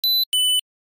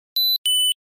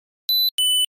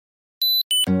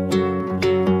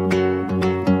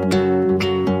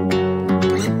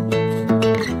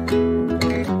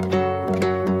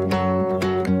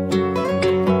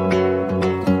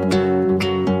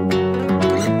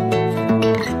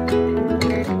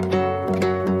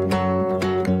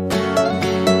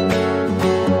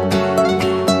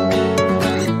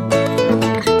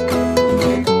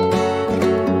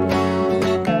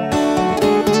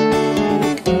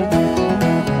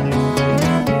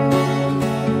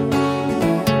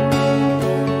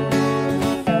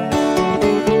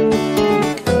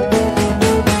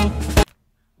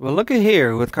Looky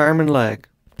here with Carmen Legg.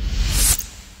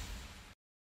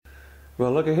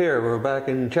 Well, looky here, we're back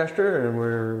in Chester and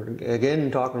we're again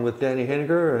talking with Danny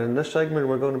Henniger, and in this segment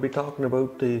we're going to be talking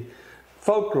about the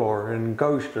folklore and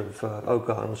ghost of Oak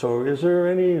Island. So is there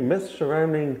any myths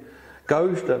surrounding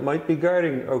ghosts that might be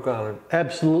guarding Oak Island?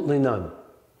 Absolutely none.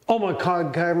 Oh my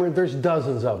God, Cameron, there's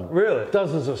dozens of them. Really?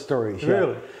 Dozens of stories, yeah.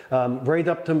 Really? Right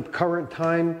up to current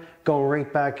time, going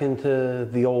right back into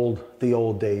the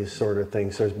old days sort of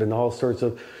things. There's been all sorts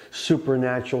of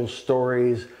supernatural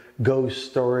stories, ghost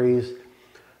stories,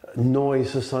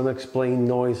 noises, unexplained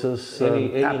noises,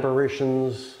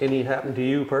 apparitions. Any happened to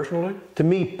you personally? To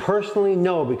me personally,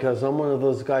 no, because I'm one of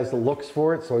those guys that looks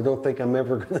for it, so I don't think I'm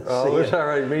ever going to see it. Oh, it's all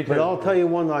right, me too. But I'll tell you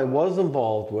one I was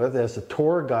involved with as a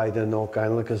tour guide in Oak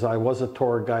Island, because I was a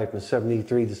tour guide from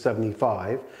 73 to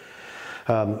 75.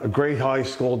 A great high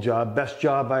school job, best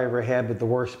job I ever had, but the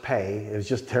worst pay. It was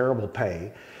just terrible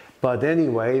pay. But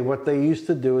anyway, what they used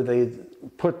to do, they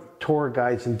put tour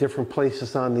guides in different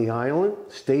places on the island,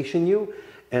 station you,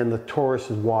 and the tourists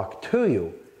would walk to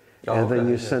you. Oh, and then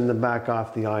you send them back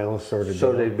off the island, sort of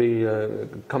So deal. they'd be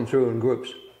come through in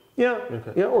groups? Yeah,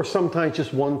 yeah, or sometimes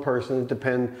just one person, it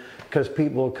depends, because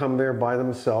people will come there by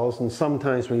themselves, and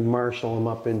sometimes we marshal them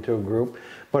up into a group.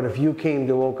 But if you came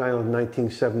to Oak Island in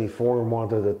 1974 and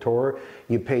wanted a tour,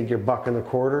 you paid your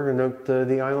 $1.25, and out to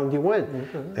the island you went.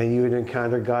 And you would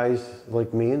encounter guys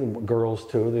like me, and girls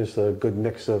too. There's a good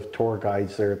mix of tour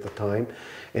guides there at the time.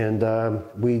 And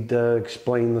we'd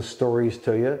explain the stories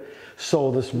to you.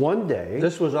 So this one day...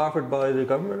 This was offered by the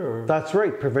government, or...? That's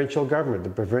right, provincial government.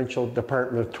 The Provincial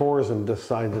Department of Tourism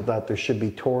decided that there should be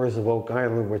tours of Oak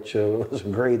Island, which was a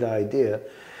great idea.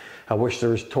 I wish there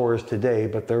was tours today,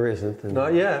 but there isn't. And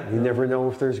not yet. You never know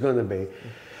if there's going to be.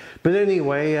 But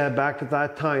anyway, back at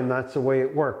that time, that's the way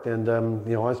it worked. And,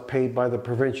 you know, I was paid by the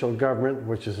provincial government,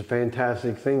 which is a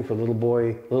fantastic thing for a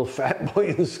little fat boy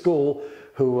in school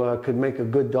who could make a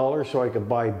good dollar, so I could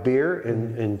buy beer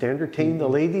and entertain the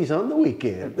ladies on the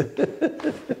weekend.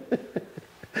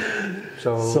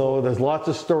 So there's lots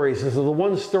of stories. This is the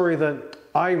one story that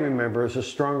I remember is the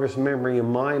strongest memory in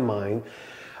my mind.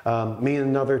 Me and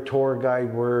another tour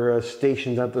guide were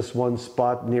stationed at this one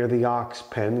spot near the ox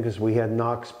pen, because we had an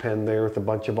ox pen there with a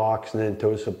bunch of oxen into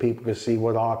it, so people could see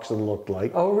what oxen looked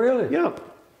like. Oh, really? Yeah.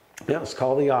 Yeah, it's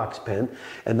called the ox pen,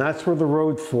 and that's where the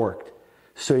road forked.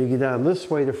 So you get down this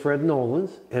way to Fred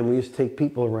Nolan's, and we used to take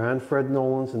people around Fred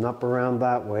Nolan's and up around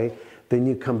that way. Then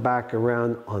you come back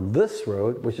around on this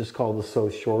road, which is called the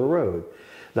South Shore Road.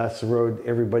 That's the road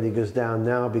everybody goes down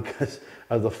now because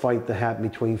of the fight that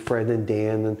happened between Fred and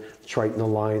Dan and Triton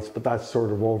Alliance, but that's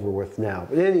sort of over with now.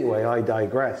 But anyway, I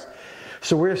digress.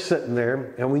 So we're sitting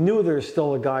there, and we knew there was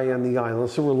still a guy on the island,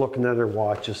 so we're looking at our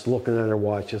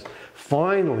watches,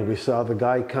 Finally, we saw the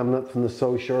guy coming up from the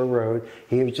South Shore Road.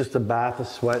 He was just a bath of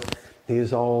sweat. He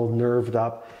was all nerved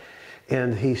up.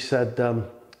 And he said,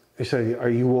 are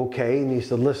you okay? And he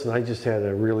said, listen, I just had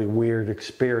a really weird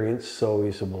experience. So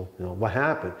he said, well, you know, what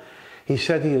happened? He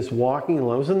said he was walking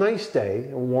along. It was a nice day,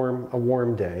 a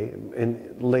warm day.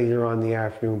 And later on in the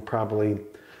afternoon, probably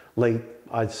late,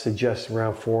 I'd suggest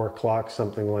around 4 o'clock,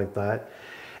 something like that.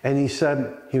 And he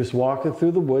said he was walking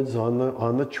through the woods on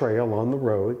the trail, on the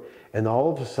road, and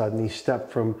all of a sudden he stepped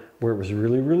from where it was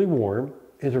really, really warm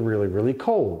into really, really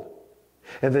cold.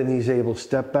 And then he's able to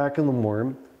step back in the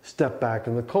warm, step back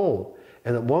in the cold.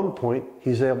 And at one point,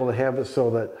 he's able to have it so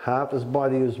that half his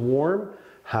body was warm,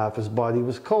 half his body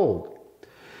was cold.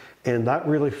 And that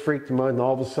really freaked him out. And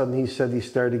all of a sudden, he said he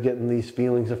started getting these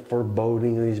feelings of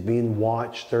foreboding, and he's being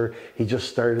watched, or he just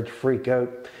started to freak out.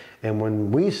 And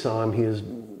when we saw him, he was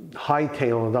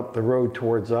hightailing up the road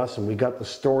towards us, and we got the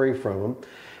story from him.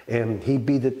 And he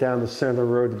beat it down the center of the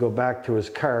road to go back to his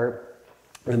car.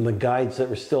 And the guides that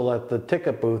were still at the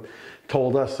ticket booth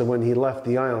told us that when he left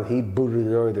the island, he booted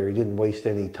it over there. He didn't waste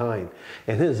any time.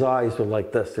 And his eyes were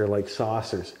like this. They're like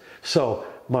saucers. So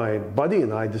my buddy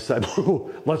and I decided,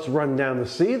 let's run down to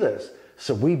see this.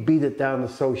 So we beat it down the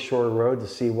South Shore Road to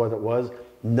see what it was.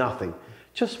 Nothing.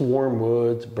 Just warm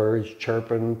woods, birds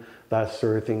chirping, that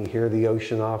sort of thing. You hear the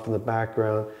ocean off in the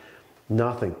background.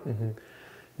 Nothing.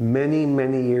 Many,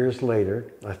 many years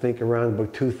later, I think around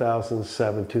about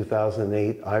 2007,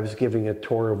 2008, I was giving a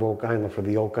tour of Oak Island for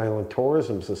the Oak Island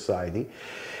Tourism Society.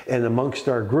 And amongst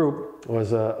our group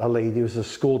was a lady who was a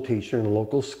school teacher in a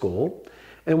local school.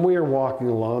 And we were walking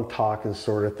along, talking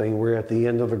sort of thing. We're at the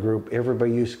end of the group.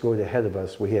 Everybody used to go ahead of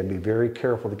us. We had to be very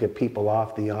careful to get people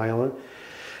off the island.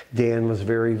 Dan was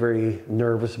very, very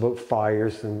nervous about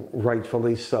fires, and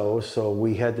rightfully so. So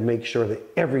we had to make sure that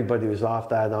everybody was off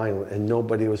that island and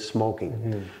nobody was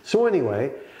smoking. So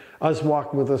anyway, I was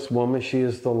walking with this woman. She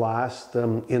is the last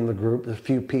in the group. There's a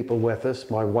few people with us.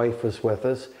 My wife was with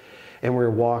us. And we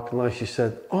were walking along. She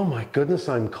said, "Oh my goodness,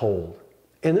 I'm cold."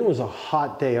 And it was a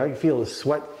hot day. I could feel the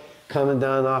sweat coming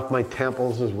down off my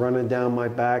temples, was running down my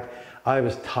back. I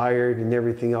was tired and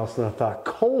everything else. And I thought,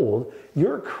 "Cold?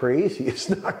 You're crazy. It's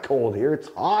not cold here. It's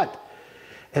hot."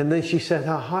 And then she said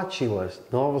how hot she was.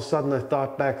 And all of a sudden I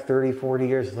thought back 30, 40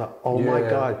 years. I thought, oh my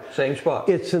God. Same spot.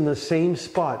 It's in the same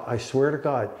spot, I swear to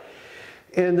God.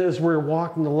 And as we're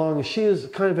walking along, she is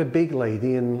kind of a big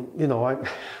lady. And, you know,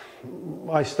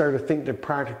 I started thinking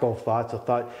practical thoughts. I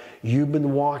thought, you've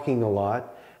been walking a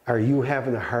lot. Are you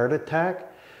having a heart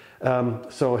attack?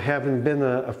 So having been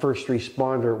a first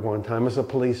responder at one time, as a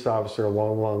police officer a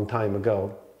long, long time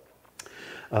ago,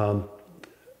 well,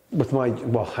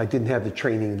 I didn't have the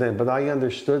training then, but I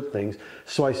understood things.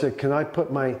 So I said, "Can I put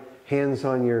my hands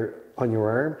on your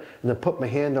arm?" And I put my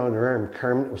hand on her arm.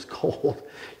 Carmen, it was cold.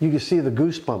 You could see the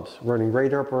goosebumps running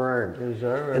right up her arm. Is that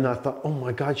right? And I thought, oh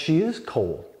my God, she is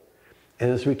cold.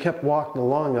 And as we kept walking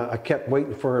along, I kept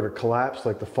waiting for her to collapse,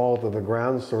 like to fall to the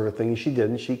ground sort of thing. She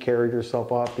didn't. She carried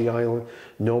herself off the island,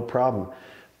 no problem.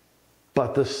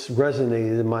 But this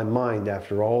resonated in my mind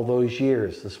after all those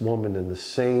years. This woman in the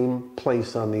same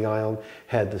place on the island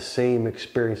had the same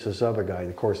experience as the other guy. And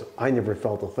of course, I never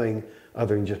felt a thing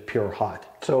other than just pure hot.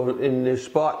 So in the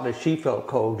spot that she felt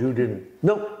cold, you didn't?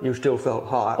 No. You still felt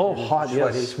hot? Oh, hot,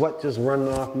 sweaty. yes. Sweat just running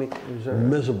off me.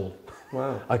 Miserable.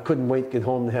 Wow. I couldn't wait to get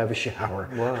home to have a shower.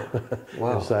 Wow.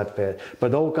 Wow. It was that bad.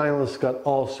 But Oak Island's got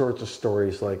all sorts of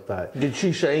stories like that. Did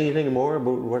she say anything more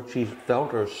about what she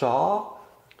felt or saw?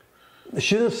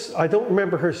 I don't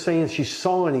remember her saying she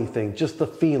saw anything, just the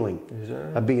feeling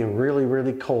of being really,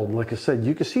 really cold. And like I said,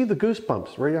 you could see the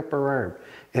goosebumps right up her arm.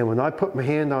 And when I put my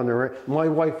hand on her, my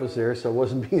wife was there, so it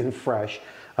wasn't being fresh.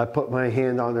 I put my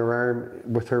hand on her arm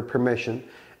with her permission,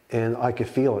 and I could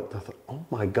feel it. I thought, oh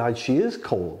my God, she is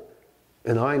cold.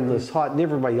 And I'm this hot, and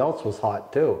everybody else was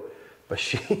hot too. But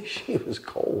she was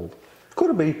cold. Could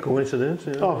have been coincidence.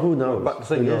 You know? Oh, who knows? But the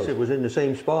thing is, it was in the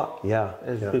same spot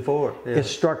as before. Yeah. It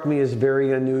struck me as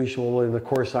very unusual, and of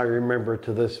course I remember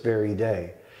to this very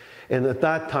day. And at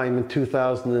that time, in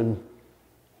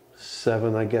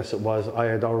 2007, I guess it was, I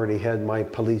had already had my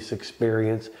police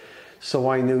experience. So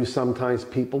I knew sometimes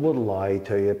people would lie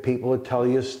to you. People would tell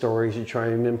you stories to try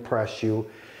and impress you.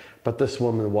 But this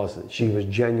woman wasn't. She was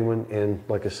genuine, and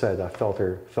like I said, I felt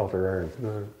her arm.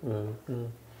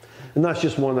 And that's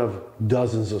just one of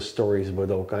dozens of stories about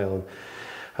Oak Island.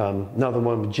 Another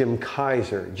one with Jim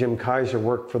Kaiser. Jim Kaiser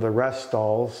worked for the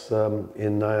Restalls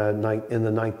in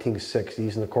the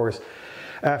 1960s. And of course,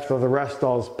 after the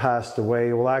Restalls passed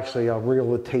away, well, actually, I'll reel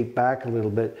the tape back a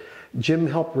little bit. Jim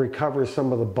helped recover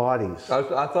some of the bodies.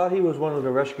 I thought he was one of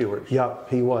the rescuers. Yeah,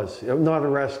 he was. Not a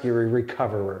rescuer, a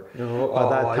recoverer. By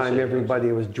that time,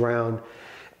 everybody was drowned.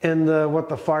 And what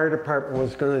the fire department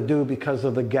was going to do, because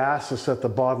of the gases at the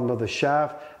bottom of the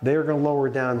shaft, they were going to lower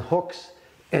down hooks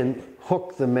and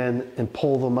hook the men and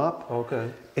pull them up. Okay.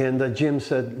 And Jim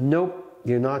said, "Nope,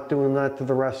 you're not doing that to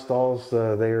the Restalls.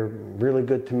 They're really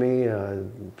good to me.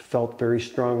 Felt very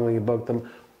strongly about them.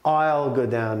 I'll go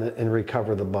down and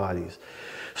recover the bodies."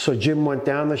 So Jim went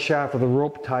down the shaft with a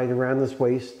rope tied around his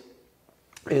waist,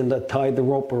 and tied the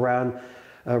rope around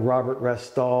Robert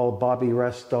Restall, Bobby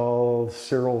Restall,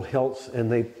 Cyril Hiltz,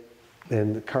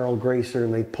 and Carl Gracer,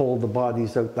 and they pulled the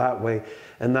bodies out that way.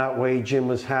 And that way Jim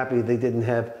was happy they didn't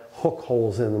have hook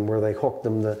holes in them where they hooked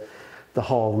them to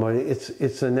haul them out.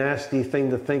 It's a nasty thing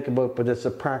to think about, but it's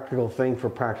a practical thing for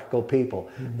practical people.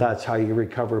 That's how you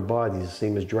recover bodies. The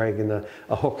same as dragging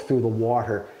a hook through the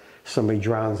water. Somebody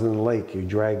drowns in the lake, you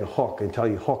drag a hook until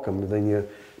you hook them, and then you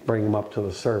bring them up to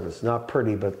the surface. Not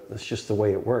pretty, but it's just the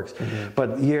way it works.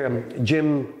 But yeah,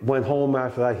 Jim went home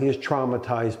after that. He was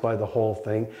traumatized by the whole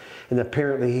thing, and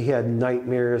apparently he had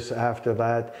nightmares after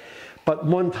that. But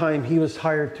one time he was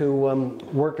hired to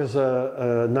work as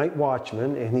a night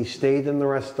watchman, and he stayed in the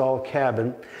Restall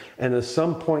cabin. And at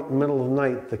some point in the middle of the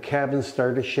night, the cabin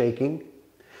started shaking,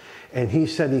 and he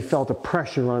said he felt a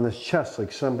pressure on his chest,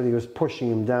 like somebody was pushing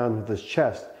him down with his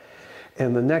chest.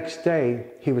 And the next day,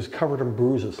 he was covered in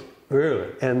bruises. Really?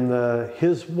 And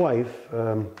his wife,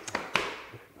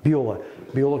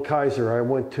 Beulah Kaiser, I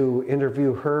went to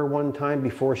interview her one time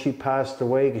before she passed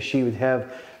away, because she would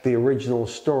have the original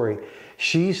story.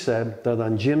 She said that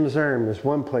on Jim's arm, there's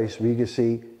one place where you could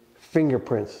see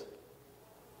fingerprints,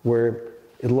 where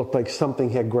it looked like something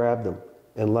had grabbed them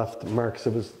and left marks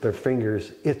of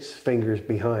its fingers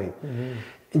behind.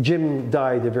 Jim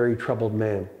died a very troubled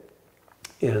man.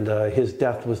 And his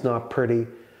death was not pretty.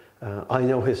 I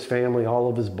know his family, all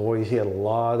of his boys. He had a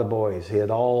lot of boys. He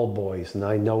had all boys, and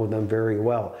I know them very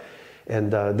well.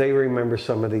 And they remember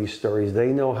some of these stories.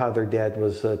 They know how their dad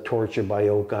was tortured by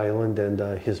Oak Island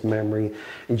and his memory.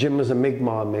 And Jim was a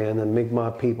Mi'kmaq man, and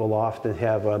Mi'kmaq people often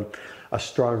have a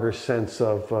stronger sense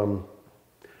of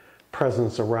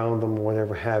presence around them,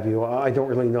 whatever have you. I don't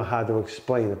really know how to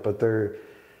explain it, but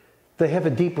they have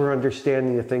a deeper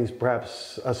understanding of things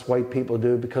perhaps us white people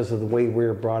do because of the way we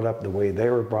were brought up, the way they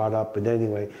were brought up. But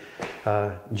anyway,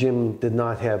 Jim did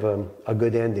not have a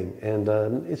good ending. And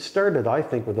it started, I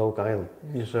think, with Oak Island.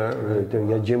 Yes, sir. Right.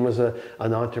 Yeah, Jim was an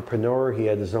entrepreneur. He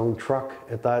had his own truck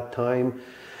at that time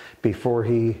before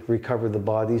he recovered the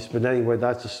bodies. But anyway,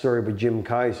 that's the story about Jim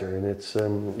Kaiser. And it's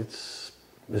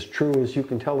as true as you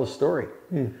can tell a story.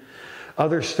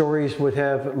 Other stories would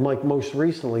have, like most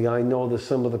recently, I know that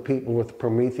some of the people with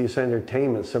Prometheus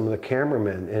Entertainment, some of the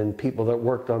cameramen and people that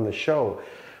worked on the show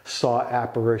saw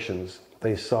apparitions.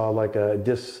 They saw like a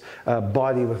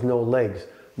body with no legs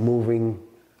moving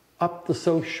up the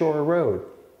South Shore Road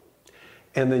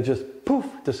and then just poof,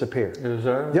 disappear. Is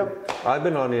that? Yep. I've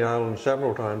been on the island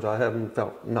several times. I haven't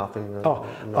felt nothing. No.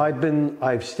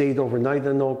 I've stayed overnight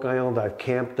on Oak Island. I've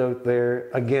camped out there,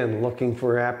 again, looking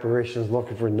for apparitions,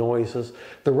 looking for noises.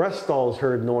 The rest alls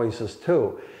heard noises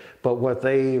too, but what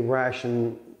they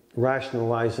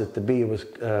rationalized it to be was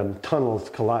tunnels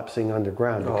collapsing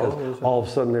underground, because all of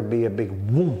a sudden there'd be a big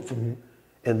whoomph,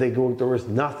 and they go, there was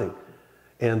nothing.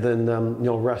 And then,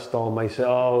 rest all might say,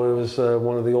 oh, it was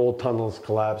one of the old tunnels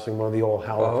collapsing, one of the old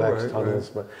Halifax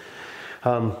tunnels. Right.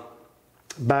 But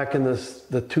back in the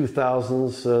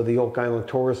 2000s, the Oak Island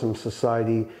Tourism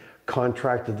Society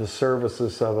contracted the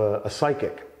services of a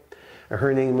psychic.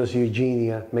 Her name was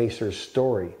Eugenia Macer's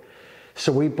Story.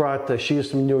 So we brought, she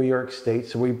is from New York State,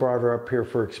 so we brought her up here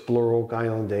for Explore Oak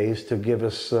Island Days to give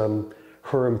us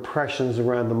her impressions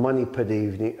around the Money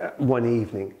Pit one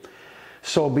evening.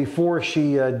 So before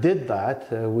she did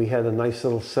that, we had a nice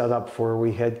little setup for her.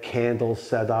 We had candles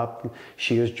set up.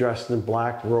 She was dressed in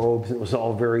black robes. It was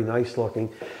all very nice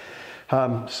looking.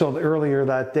 So earlier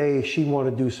that day, she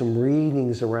wanted to do some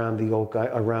readings around Oak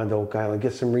Island,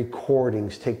 get some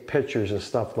recordings, take pictures and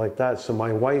stuff like that. So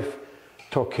my wife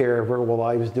took care of her while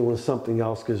I was doing something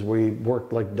else, because we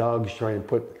worked like dogs trying to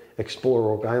put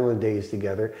Explore Oak Island Days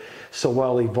together. So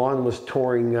while Yvonne was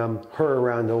touring her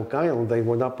around Oak Island, they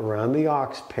went up around the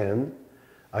ox pen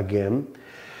again,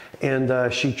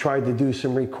 and she tried to do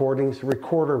some recordings. The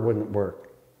recorder wouldn't work,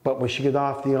 but when she got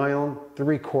off the island, the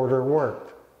recorder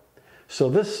worked. So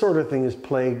this sort of thing has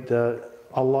plagued a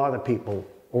lot of people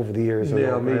over the years.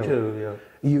 Yeah, me too.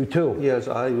 Yeah. You too? Yes,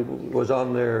 I was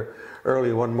on there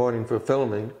early one morning for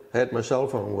filming. Had my cell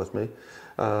phone with me.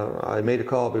 I made a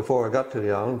call before I got to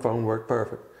the island. Phone worked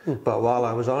perfect. But while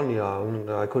I was on the island,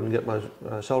 I couldn't get my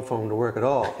cell phone to work at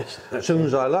all. As soon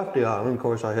as I left the island, of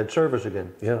course, I had service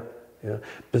again. Yeah, yeah.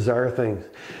 Bizarre things.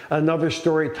 Another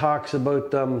story talks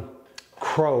about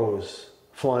crows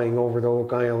flying over to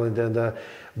Oak Island and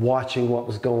watching what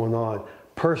was going on.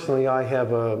 Personally, I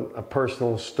have a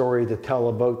personal story to tell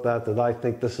about that I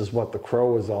think this is what the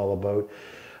crow is all about.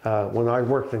 When I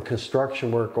worked in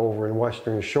construction work over in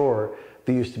Western Shore,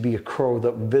 there used to be a crow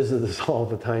that visited us all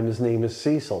the time. His name is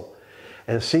Cecil.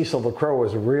 And Cecil the crow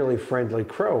was a really friendly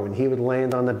crow, and he would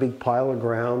land on a big pile of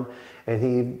ground, and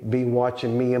he'd be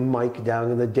watching me and Mike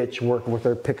down in the ditch working with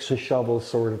our picks and shovels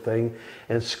sort of thing,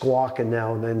 and squawking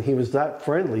now and then. He was that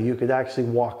friendly, you could actually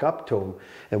walk up to him.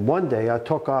 And one day I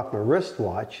took off my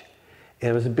wristwatch,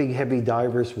 and it was a big heavy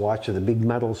diver's watch with a big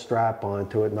metal strap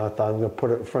onto it, and I thought I'm going to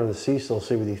put it in front of Cecil,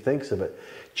 see what he thinks of it.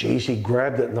 Geez, he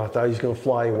grabbed it and I thought he was going to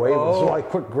fly away. So I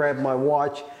quick grabbed my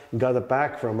watch and got it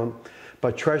back from him.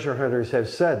 But treasure hunters have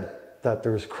said that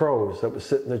there's crows that would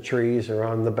sit in the trees or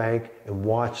on the bank and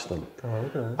watch them.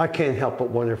 I can't help but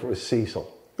wonder if it was Cecil.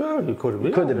 Oh, it could have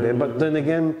been. Could have been, but then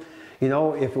again,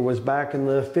 if it was back in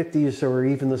the 50s or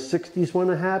even the 60s when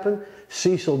it happened,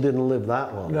 Cecil didn't live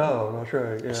that long. No, that's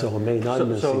right. Yeah. So it may not have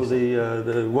been Cecil. So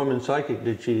the woman psychic,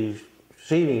 did she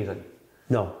see anything?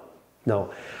 No.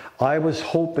 I was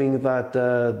hoping that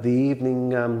the evening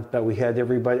that we had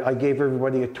everybody, I gave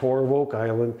everybody a tour of Oak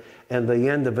Island, and the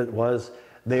end of it was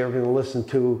they were going to listen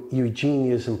to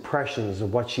Eugenia's impressions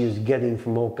of what she was getting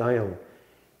from Oak Island.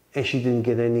 And she didn't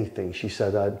get anything. She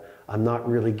said, I'm not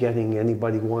really getting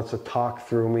anybody who wants to talk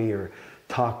through me or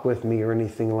talk with me or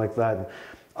anything like that.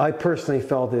 I personally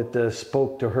felt it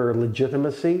spoke to her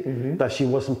legitimacy, that she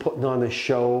wasn't putting on a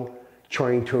show,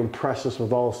 trying to impress us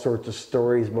with all sorts of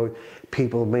stories about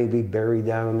people maybe buried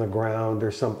down in the ground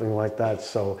or something like that.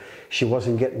 So she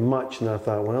wasn't getting much, and I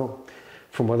thought, well,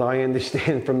 From what I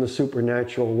understand from the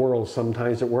supernatural world,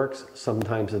 sometimes it works,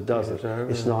 sometimes it doesn't. Yes,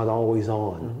 it's not always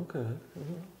on. Okay.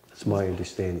 That's my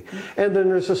understanding. And then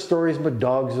there's the stories about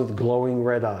dogs with glowing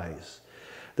red eyes.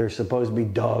 There's supposed to be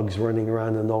dogs running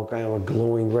around in Oak Island with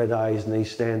glowing red eyes, and they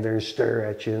stand there and stare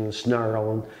at you and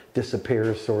snarl and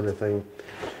disappear, sort of thing.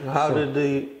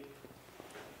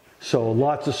 So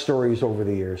lots of stories over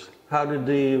the years. How did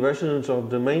the residents of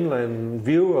the mainland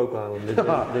view Oak Island?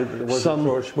 Was it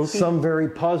sort of spooky? Some very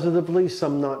positively,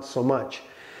 some not so much.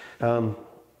 Well,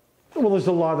 there's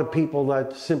a lot of people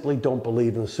that simply don't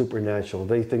believe in the supernatural.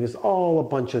 They think it's all a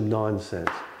bunch of nonsense.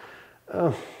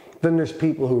 Then there's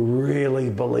people who really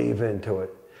believe into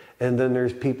it. And then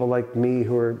there's people like me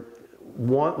who are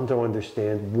wanting to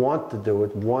understand, want to do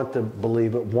it, want to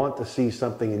believe it, want to see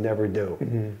something and never do.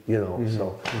 You know,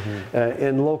 so.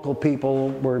 And local people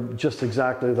were just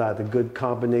exactly that, a good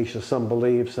combination. Some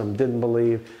believed, some didn't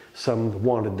believe, some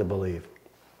wanted to believe.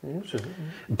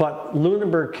 But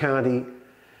Lunenburg County,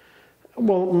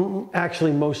 well,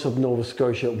 actually most of Nova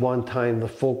Scotia at one time, the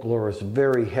folklore was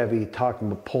very heavy,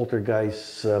 talking about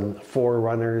poltergeists,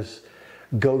 forerunners,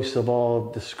 ghosts of all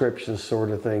descriptions, sort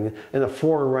of thing. And a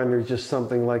forerunner is just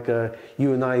something like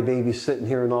you and I maybe sitting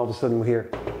here and all of a sudden we hear,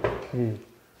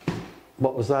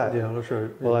 what was that? Yeah, that's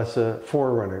right. Well, that's a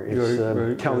forerunner.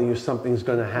 It's telling you something's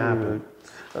going to happen.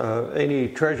 Any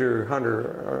treasure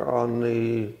hunter on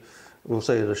the, we'll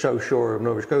say, the south shore of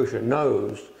Nova Scotia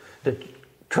knows that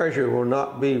treasure will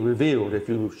not be revealed if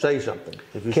you say something.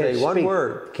 If you say one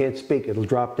word. Can't speak, it'll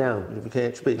drop down. If you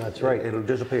can't speak. That's right. It'll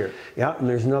disappear. Yeah, and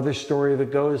there's another story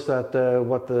that goes that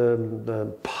what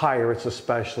the pirates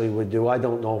especially would do, I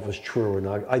don't know if it's true or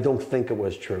not, I don't think it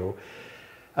was true.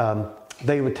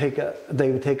 They would take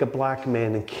a black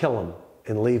man and kill him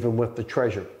and leave him with the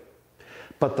treasure.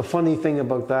 But the funny thing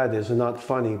about that is, and not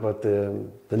funny, but the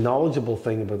knowledgeable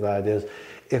thing about that is,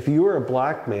 if you were a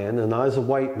black man and I was a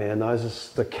white man, I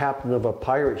was the captain of a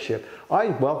pirate ship,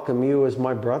 I'd welcome you as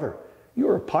my brother. You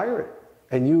were a pirate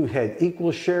and you had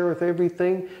equal share with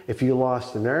everything. If you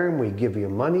lost an arm, we'd give you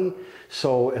money.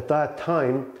 So at that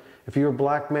time, if you're a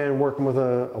black man working with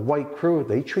a white crew,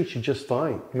 they treat you just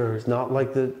fine. Right. It's not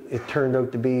like it turned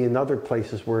out to be in other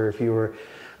places where if you were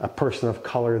a person of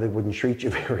color, they wouldn't treat you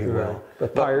very well.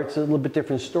 But pirates, a little bit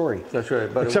different story. That's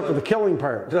right. But except for the killing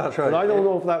part. That's right. But I don't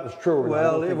know if that was true or not.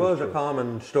 Well, it was a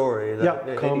common story that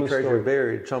any treasure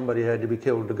buried, somebody had to be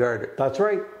killed to guard it. That's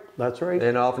right. That's right.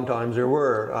 And oftentimes there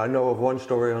were. I know of one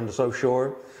story on the south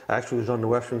shore, actually it was on the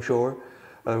western shore.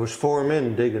 There was 4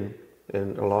 men digging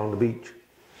along the beach.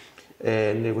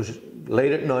 And it was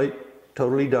late at night,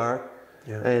 totally dark,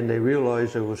 and they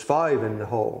realized there was 5 in the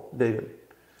hole digging.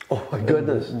 Oh my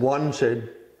goodness. And one said,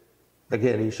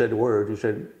 again, he said the word, he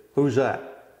said, "Who's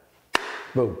that?"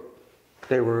 Boom.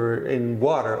 They were in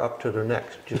water up to their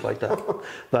necks, just like that.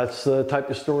 That's the type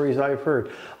of stories I've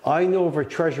heard. I know of a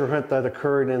treasure hunt that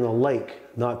occurred in a lake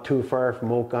not too far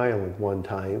from Oak Island one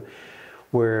time,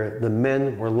 where the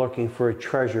men were looking for a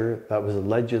treasure that was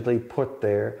allegedly put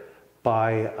there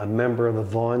by a member of the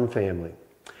Vaughn family.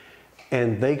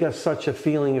 And they got such a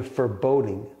feeling of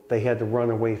foreboding, they had to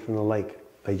run away from the lake.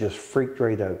 They just freaked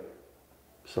right out.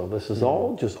 So this is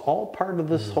all part of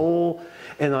this whole,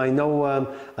 and I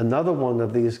know another one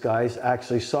of these guys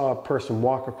actually saw a person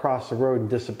walk across the road and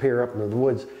disappear up into the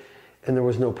woods, and there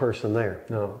was no person there.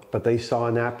 No. But they saw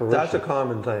an apparition. That's a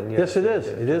common thing. Yes, it is.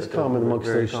 It is common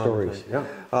amongst these stories. Yeah.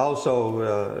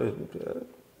 Also,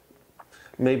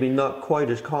 maybe not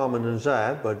quite as common as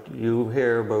that, but you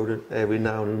hear about it every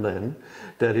now and then,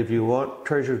 that if you want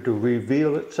treasure to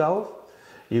reveal itself,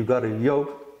 you've got to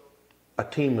yoke a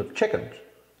team of chickens.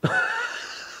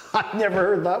 I've never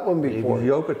heard that one before. You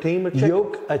yoke a team of chickens.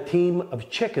 Yoke a team of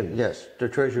chickens. Yes, the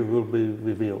treasure will be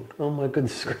revealed. Oh my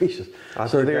goodness gracious. I've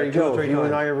So heard there that you 2 or go. 3 If you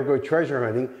and times. I ever go treasure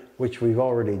hunting, which we've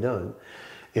already done,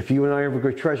 if you and I ever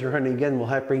go treasure hunting again, we'll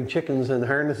have to bring chickens and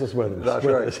harnesses with us. That's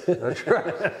right. That's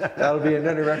right. That'll be an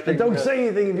interesting. And don't say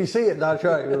anything if you see it. That's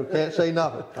right. You can't say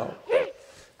nothing. Oh.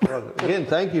 Well, again,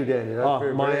 thank you, Danny. That's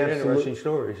very interesting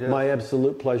stories. Yeah. My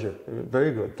absolute pleasure.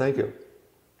 Very good. Thank you.